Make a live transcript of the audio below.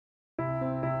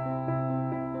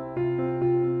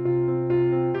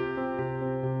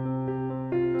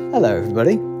Hello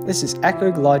everybody, this is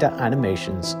Echo Glider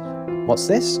Animations. What's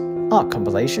this? Art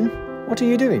compilation? What are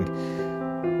you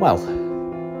doing? Well,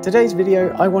 today's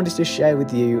video I wanted to share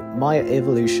with you my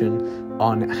evolution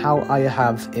on how I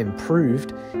have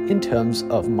improved in terms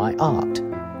of my art.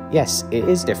 Yes, it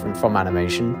is different from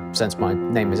animation, since my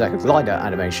name is Echo Glider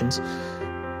Animations,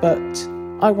 but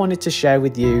I wanted to share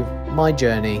with you my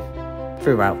journey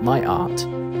throughout my art.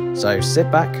 So sit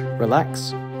back,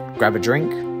 relax, grab a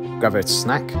drink, grab a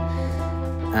snack,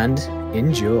 and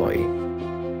enjoy.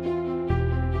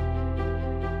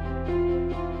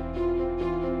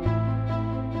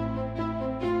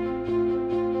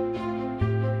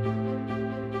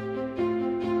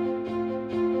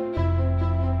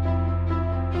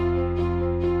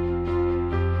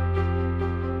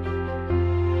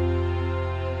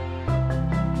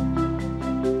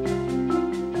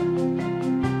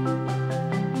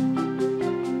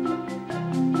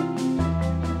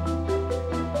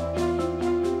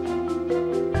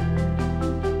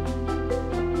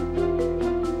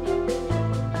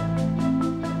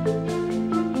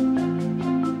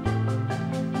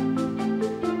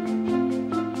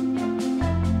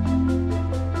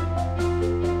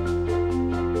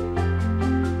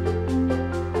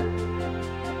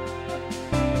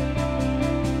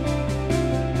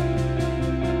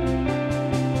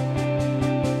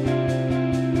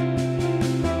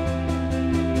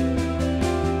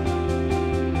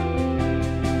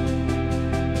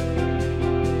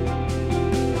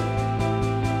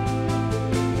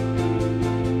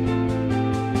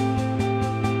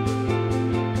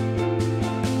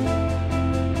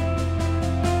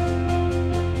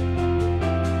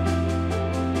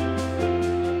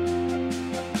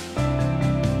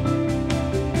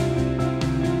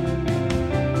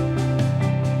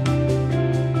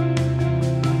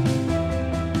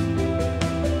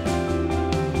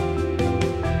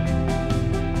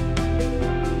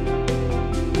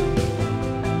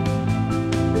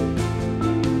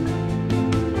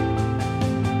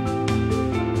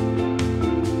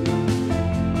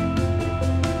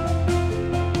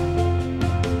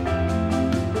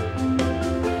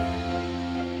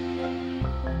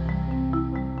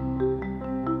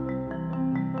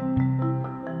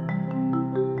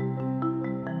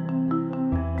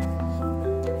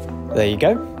 There you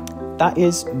go. That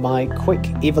is my quick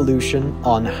evolution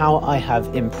on how I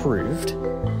have improved.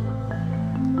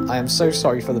 I am so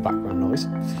sorry for the background noise.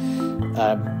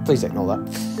 Please ignore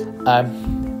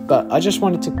that. But I just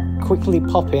wanted to quickly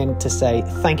pop in to say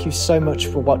thank you so much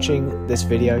for watching this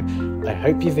video. I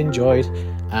hope you've enjoyed.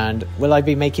 And will I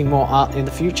be making more art in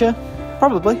the future?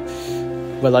 Probably.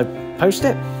 Will I post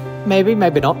it? Maybe,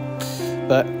 maybe not.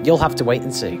 But you'll have to wait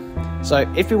and see. So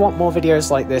if you want more videos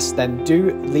like this, then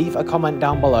do leave a comment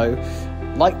down below,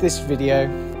 like this video,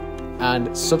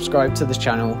 and subscribe to this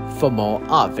channel for more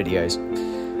art videos.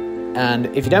 And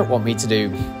if you don't want me to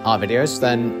do art videos,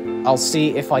 then I'll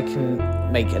see if I can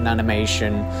make an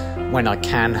animation when I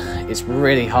can. It's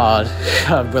really hard,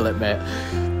 I will admit.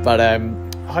 But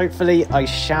hopefully I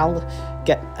shall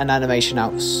get an animation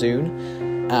out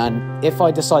soon. And if I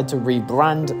decide to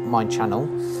rebrand my channel,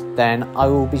 then I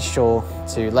will be sure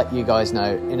to let you guys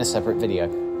know in a separate video.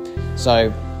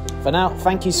 So for now,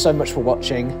 thank you so much for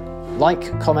watching.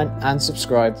 Like, comment, and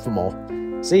subscribe for more.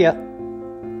 See ya!